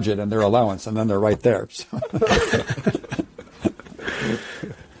family budget and their allowance, and then they're right there.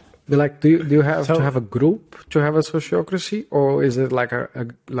 Like, do you have to have a group to have a sociocracy, or is it like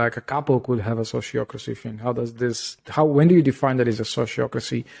a couple could have a sociocracy thing? When do you define that is a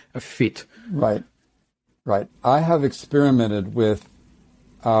sociocracy a fit? Right. I have experimented with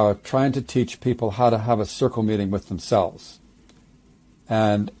trying to teach people how to have a circle meeting with themselves,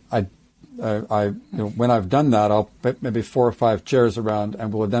 and I when I've done that, I'll put maybe 4 or 5 chairs around,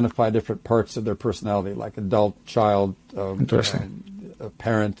 and we'll identify different parts of their personality, like adult, child,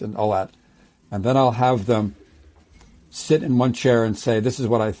 parent, and all that. And then I'll have them sit in one chair and say, this is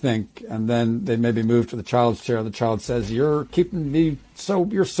what I think. And then they maybe move to the child's chair, and the child says, you're keeping me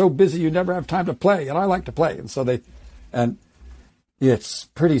you're so busy, you never have time to play, and I like to play. And so and it's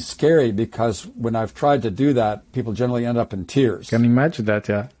pretty scary, because when I've tried to do that, people generally end up in tears. Can you imagine that?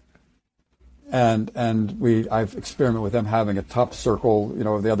 Yeah. And I've experimented with them having a top circle,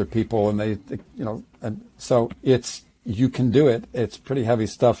 of the other people, and and so it's you can do it. It's pretty heavy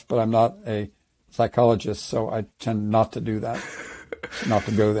stuff, but I'm not a psychologist, so I tend not to do that, not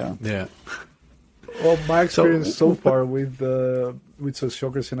to go there. Yeah. Well, my experience so far with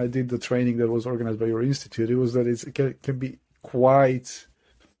sociocracy, and I did the training that was organized by your institute, it was that it can be quite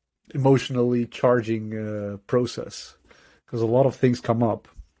emotionally charging process, because a lot of things come up.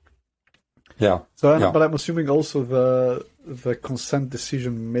 Yeah. So, yeah. But I'm assuming also the consent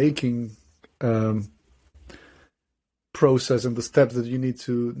decision making process and the steps that you need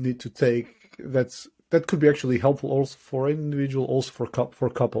to take, that could be actually helpful also for an individual, also for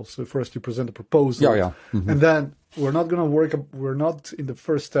couples. So first you present a proposal, Mm-hmm. and then we're not in the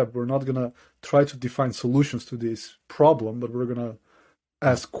first step, we're not gonna try to define solutions to this problem, but we're gonna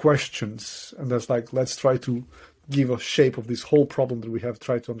ask questions, and that's like, let's try to give a shape of this whole problem that we have,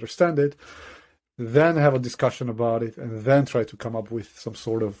 try to understand it, then have a discussion about it, and then try to come up with some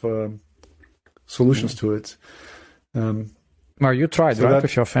sort of solutions to it. Well, you tried, so right,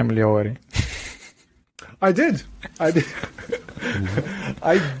 with your family already? I did. I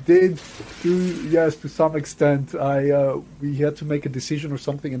did, to some extent. We had to make a decision or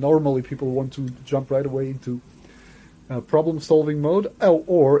something, and normally people want to jump right away into problem-solving mode,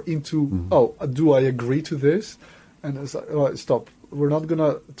 or into, do I agree to this? And it's like, stop. We're not going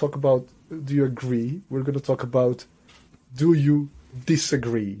to talk about, do you agree? We're going to talk about, do you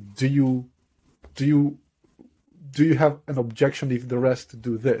disagree? Do you have an objection if the rest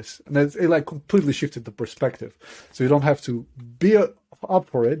do this? And it like completely shifted the perspective. So you don't have to be up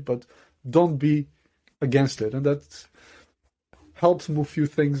for it, but don't be against it. And that helps move few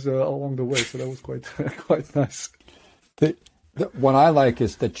things along the way. So that was quite nice. What I like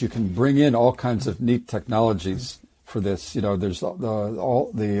is that you can bring in all kinds of neat technologies for this. You know, there's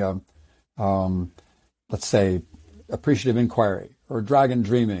let's say, appreciative inquiry, or dragon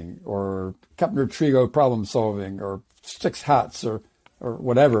dreaming, or Kepner-Trigo problem solving, or 6 hats, or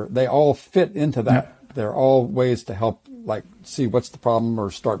whatever. They all fit into that. Yeah. They're all ways to help, like, see what's the problem or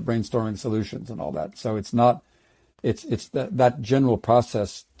start brainstorming solutions and all that. So it's that general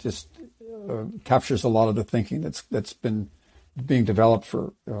process just captures a lot of the thinking that's been being developed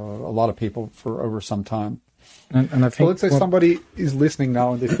for a lot of people for over some time. And I think, so let's say somebody is listening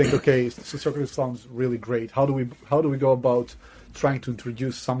now and they think, okay, sociocracy sounds really great. How do we go about trying to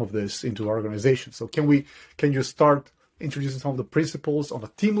introduce some of this into our organization? So can you start introducing some of the principles on a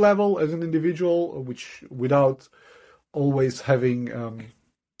team level as an individual, which without always having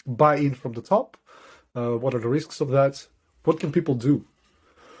buy-in from the top? What are the risks of that? What can people do?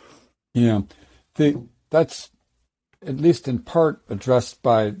 Yeah, that's at least in part addressed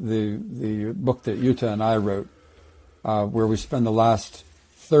by the book that Jutta and I wrote, where we spend the last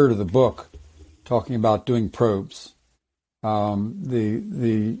third of the book talking about doing probes. And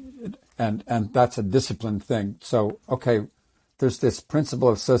that's a discipline thing. So, okay, there's this principle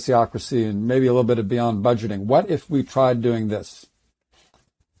of sociocracy and maybe a little bit of beyond budgeting. What if we tried doing this?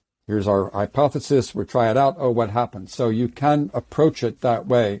 Here's our hypothesis. We try it out. Oh, what happens? So you can approach it that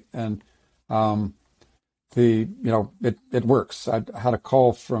way, and it works. I had a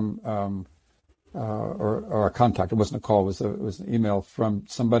call from or a contact. It wasn't a call. It was an email from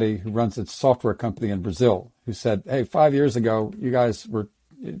somebody who runs a software company in Brazil, who said, "Hey, 5 years ago, you guys were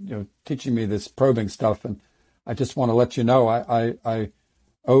teaching me this probing stuff, and I just want to let you know I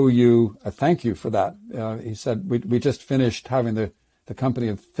owe you a thank you for that." He said, we just finished having the company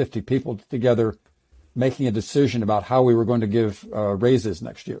of 50 people together, making a decision about how we were going to give raises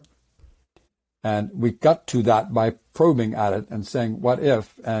next year. And we got to that by probing at it and saying, what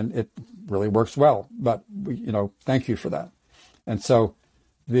if? And it really works well. But, thank you for that. And so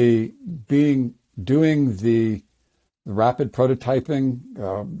doing the rapid prototyping,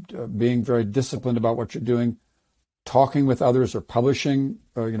 being very disciplined about what you're doing, talking with others or publishing,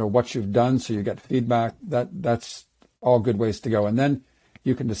 what you've done so you get feedback, that's all good ways to go. And then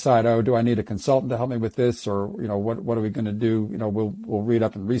you can decide, do I need a consultant to help me with this? Or, what are we going to do? We'll read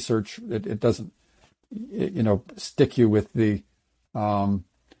up and research. It doesn't, stick you with the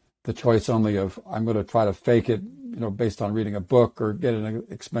choice only of, I'm going to try to fake it, based on reading a book or get an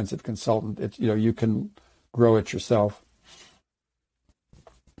expensive consultant. You can grow it yourself.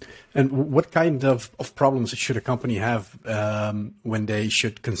 And what kind of problems should a company have when they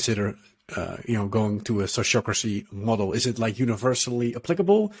should consider going to a sociocracy model? Is it like universally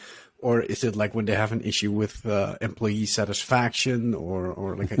applicable, or is it like when they have an issue with employee satisfaction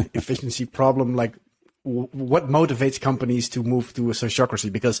or like an efficiency problem? Like, what motivates companies to move to a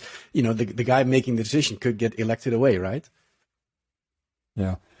sociocracy? Because the guy making the decision could get elected away, right?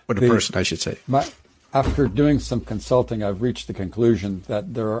 Yeah, or the person, I should say. After doing some consulting, I've reached the conclusion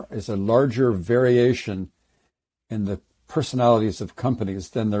that there is a larger variation in the personalities of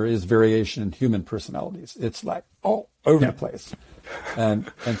companies than there is variation in human personalities. It's like all over the place.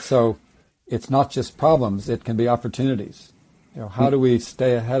 And so it's not just problems, it can be opportunities. How do we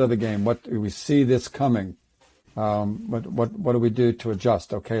stay ahead of the game? What do we see this coming? What do we do to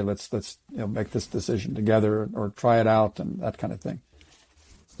adjust? Okay, let's make this decision together or try it out and that kind of thing.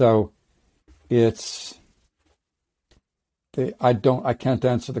 So I can't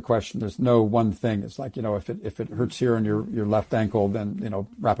answer the question. There's no one thing. It's like, if it hurts here on your left ankle, then,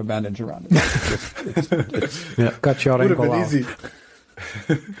 wrap a bandage around it. Cut your ankle out. Easy.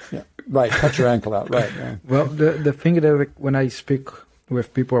 Yeah, right. Cut your ankle out. Right. Yeah. Well, the thing that when I speak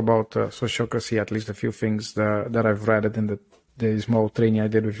with people about sociocracy, at least a few things that I've read it in the small training I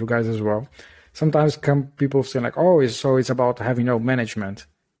did with you guys as well. Sometimes people say like, it's about having no management.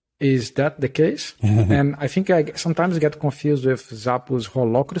 Is that the case? And I think I sometimes get confused with Zappos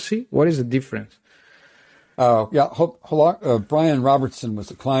holacracy. What is the difference? Brian Robertson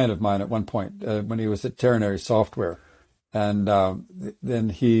was a client of mine at one point when he was at Ternary Software. And then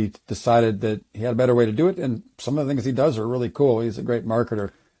he decided that he had a better way to do it. And some of the things he does are really cool. He's a great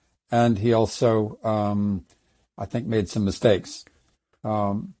marketer. And he also, I think, made some mistakes.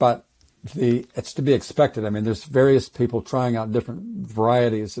 But it's to be expected. I mean, there's various people trying out different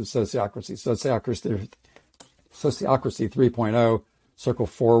varieties of sociocracy. Sociocracy 3.0, Circle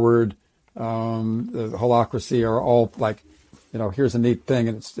Forward, the Holacracy are all like, here's a neat thing.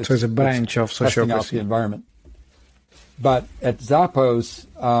 And it's a branch of testing out sociocracy. the environment. But at Zappos,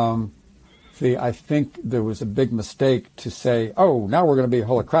 I think there was a big mistake to say, now we're going to be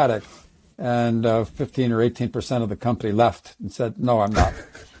holacratic. And 15 or 18% of the company left and said, no, I'm not.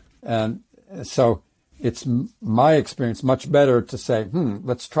 And so it's my experience much better to say,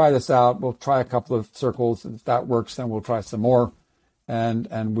 let's try this out. We'll try a couple of circles. If that works, then we'll try some more. And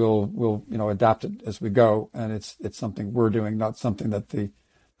we'll adapt it as we go. And it's something we're doing, not something that the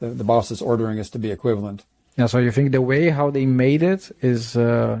boss is ordering us to be equivalent. Yeah, so you think the way how they made it is,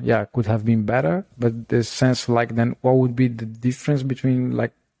 could have been better, but the sense then what would be the difference between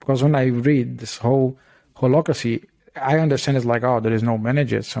because when I read this whole holacracy, I understand it's there is no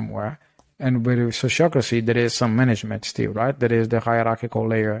manager somewhere, and with sociocracy there is some management still, right? There is the hierarchical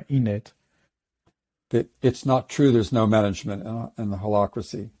layer in it. It's not true. There's no management in the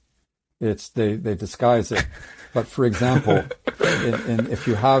holacracy. They disguise it. But for example, if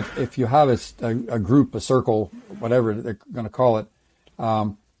you have a group, a circle, whatever they're going to call it,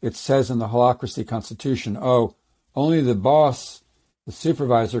 it says in the holacracy constitution, only the boss, the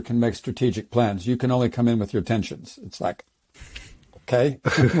supervisor, can make strategic plans. You can only come in with your tensions. It's like, okay,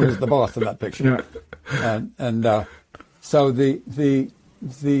 where's the boss in that picture? Yeah. So the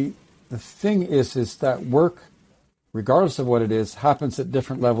thing is that work, regardless of what it is, happens at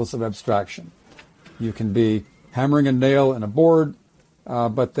different levels of abstraction. You can be hammering a nail in a board,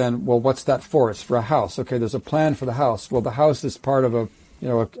 but then, what's that for? It's for a house. Okay, there's a plan for the house. Well, the house is part of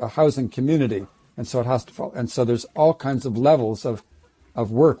a housing community, and so it has to follow. And so there's all kinds of levels of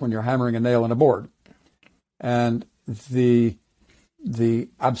work when you're hammering a nail in a board. And the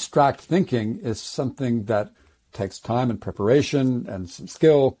abstract thinking is something that takes time and preparation and some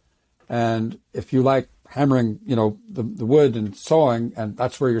skill. And if you like hammering, the wood and sawing, and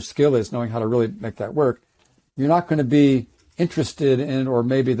that's where your skill is, knowing how to really make that work, you're not going to be interested in or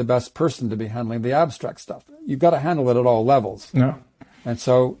maybe the best person to be handling the abstract stuff. You've got to handle it at all levels. No. And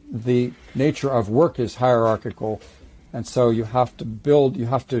so the nature of work is hierarchical. And so you have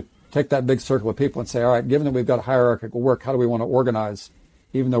to take that big circle of people and say, all right, given that we've got hierarchical work, how do we want to organize?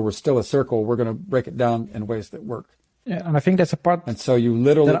 Even though we're still a circle, we're going to break it down in ways that work. Yeah, and I think that's a part. And so you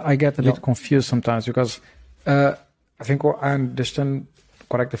literally. That I get a bit confused sometimes because I think I understand,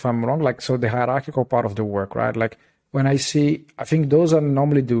 correct if I'm wrong, so the hierarchical part of the work, right? When I think those are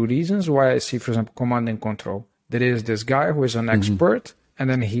normally the reasons why I see, for example, command and control. There is this guy who is an expert, and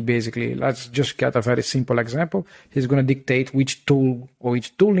then he basically, let's just get a very simple example. He's going to dictate which tool or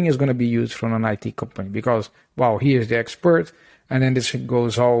which tooling is going to be used from an IT company because, he is the expert, and then this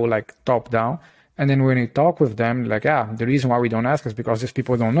goes all top down. And then when you talk with them, the reason why we don't ask is because these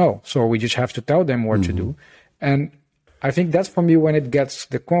people don't know. So we just have to tell them what to do. And I think that's for me when it gets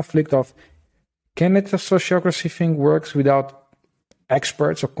the conflict of, can it a sociocracy thing works without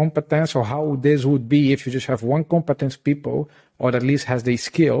experts or competence, or how this would be if you just have one competent people, or at least has the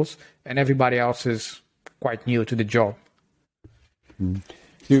skills, and everybody else is quite new to the job.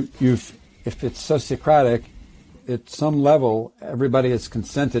 If it's sociocratic, at some level, everybody has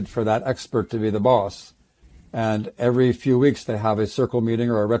consented for that expert to be the boss. And every few weeks they have a circle meeting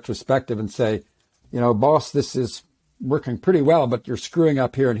or a retrospective and say, boss, this is working pretty well, but you're screwing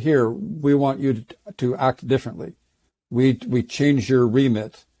up here and here. We want you to act differently. we change your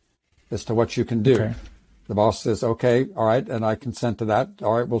remit as to what you can do. Okay. The boss says, okay, all right, and I consent to that.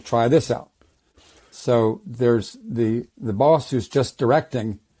 All right, we'll try this out. So there's the boss who's just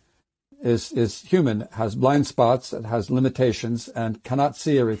directing is human, has blind spots, and has limitations, and cannot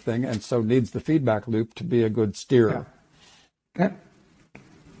see everything, and so needs the feedback loop to be a good steerer. Yeah.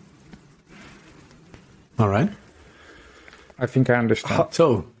 All right. I think I understand.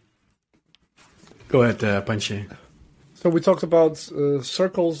 So, go ahead, Panche. So we talked about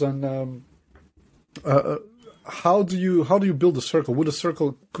circles and how do you build a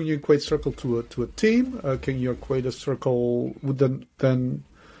circle? Can you equate circle to a team? Can you equate a circle with then?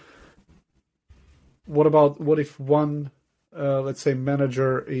 What if one, let's say,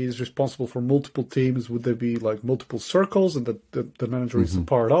 manager is responsible for multiple teams? Would there be like multiple circles and that the manager is a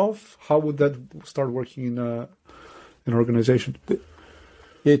part of? How would that start working in an organization?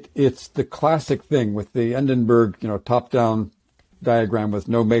 It's the classic thing with the Endenburg, top-down diagram with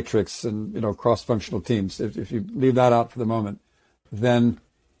no matrix and cross-functional teams. If you leave that out for the moment, then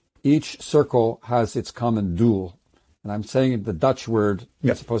each circle has its common doel. And I'm saying the Dutch word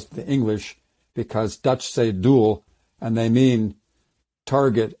as opposed to the English because Dutch say doel and they mean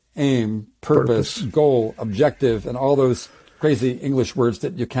target, aim, purpose, goal, objective, and all those crazy English words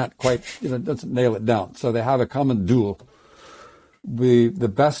that you can't quite, doesn't nail it down. So they have a common doel. The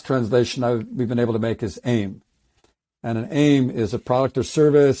best translation we've been able to make is aim. And an aim is a product or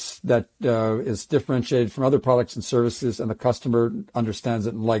service that is differentiated from other products and services, and the customer understands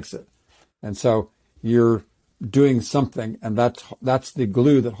it and likes it. And so you're doing something, and that's the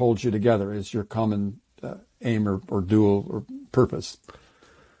glue that holds you together, is your common aim or dual or purpose.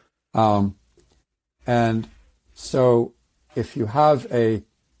 And so if you have a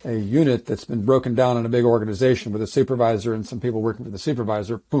unit that's been broken down in a big organization with a supervisor and some people working for the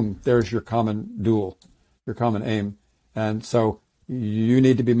supervisor, boom, there's your common dual, your common aim. And so you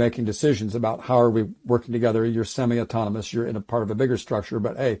need to be making decisions about how are we working together. You're semi-autonomous. You're in a part of a bigger structure,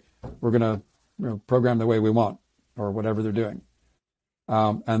 but hey, we're going to program the way we want or whatever they're doing.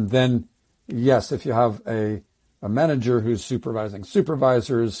 And then, yes, if you have a manager who's supervising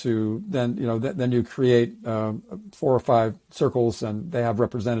supervisors who then, then you create 4 or 5 circles and they have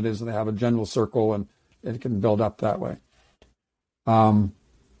representatives and they have a general circle and it can build up that way.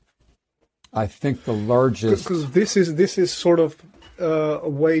 I think the largest... Because this is sort of a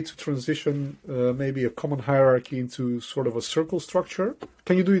way to transition maybe a common hierarchy into sort of a circle structure.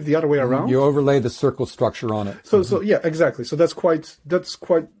 Can you do it the other way around? You overlay the circle structure on it. So yeah, exactly. So that's quite,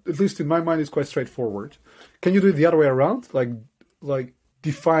 at least in my mind, it's quite straightforward. Can you do it the other way around? Like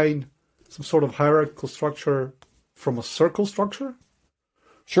define some sort of hierarchical structure from a circle structure?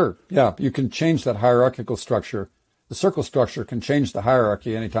 Sure. Yeah, you can change that hierarchical structure. The circle structure can change the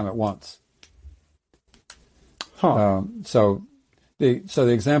hierarchy anytime it wants. Huh. So the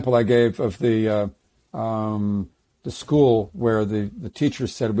example I gave of the school where the teacher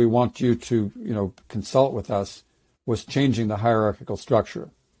said, we want you to, consult with us, was changing the hierarchical structure.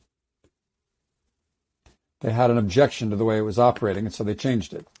 They had an objection to the way it was operating, and so they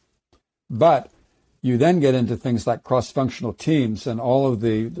changed it. But you then get into things like cross-functional teams and all of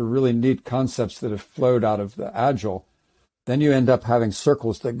the really neat concepts that have flowed out of the Agile. Then you end up having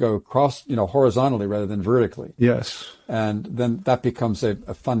circles that go horizontally rather than vertically. Yes. And then that becomes a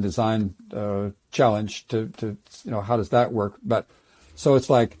fun design challenge to how does that work? But so it's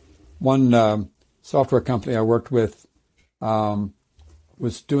like one software company I worked with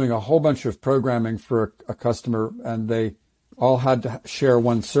was doing a whole bunch of programming for a customer, and they all had to share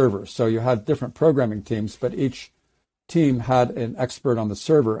one server. So you had different programming teams, but each team had an expert on the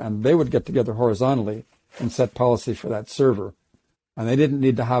server, and they would get together horizontally and set policy for that server. And they didn't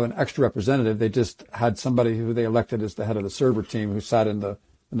need to have an extra representative. They just had somebody who they elected as the head of the server team who sat in the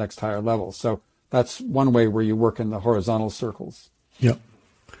next higher level. So that's one way where you work in the horizontal circles. Yeah.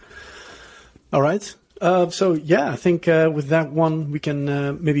 All right. So, I think with that one, we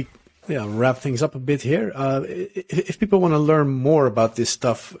can maybe wrap things up a bit here. If people want to learn more about this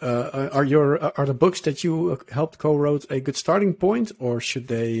stuff, are the books that you helped co-wrote a good starting point, or should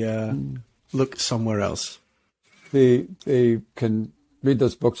they look somewhere else? They can read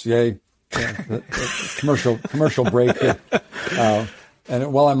those books. Yay! The commercial break here.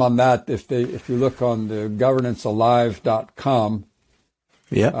 And while I'm on that, if you look on the governancealive.com,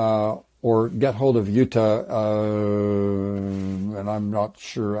 or get hold of Jutta, and I'm not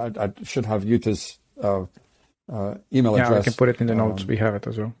sure. I should have Jutta's email address. Yeah, I can put it in the notes. We have it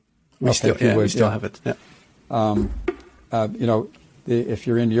as well. We still have it. Yeah. If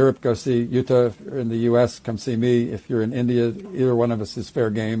you're in Europe, go see Jutta. If you're in the U.S., come see me. If you're in India, either one of us is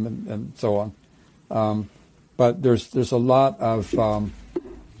fair game, and so on. but there's a lot of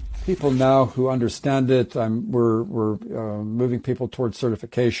people now who understand it. We're moving people towards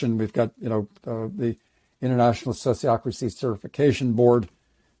certification. We've got the International Sociocracy Certification Board,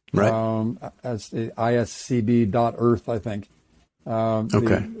 right? As the ISCB.Earth, I think.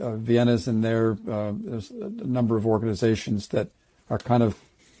 Okay. Vienna's in there. There's a number of organizations that are kind of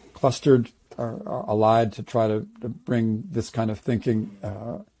clustered, are allied to try to bring this kind of thinking,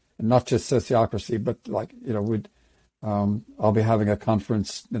 and not just sociocracy, but I'll be having a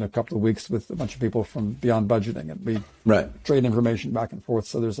conference in a couple of weeks with a bunch of people from Beyond Budgeting, and we trade information back and forth.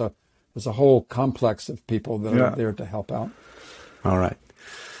 So there's a whole complex of people that are there to help out. All right.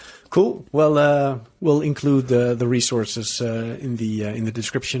 Cool. Well, we'll include the resources in the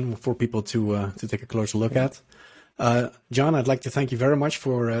description for people to take a closer look at. John, I'd like to thank you very much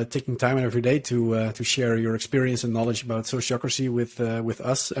for taking time out of your day to share your experience and knowledge about sociocracy with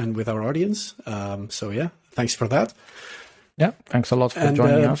us and with our audience. Thanks for that. Yeah, thanks a lot for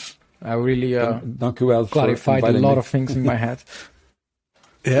joining us. I really clarified a lot of things in my head.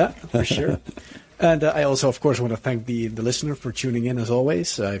 Yeah, for sure. And I also, of course, want to thank the listener for tuning in, as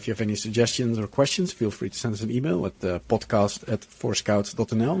always. If you have any suggestions or questions, feel free to send us an email at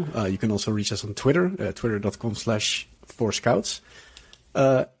podcast@4scouts.nl. You can also reach us on Twitter, twitter.com/4scouts.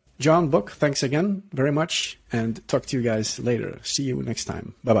 John, Book, thanks again very much, and talk to you guys later. See you next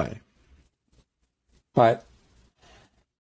time. Bye-bye. Bye.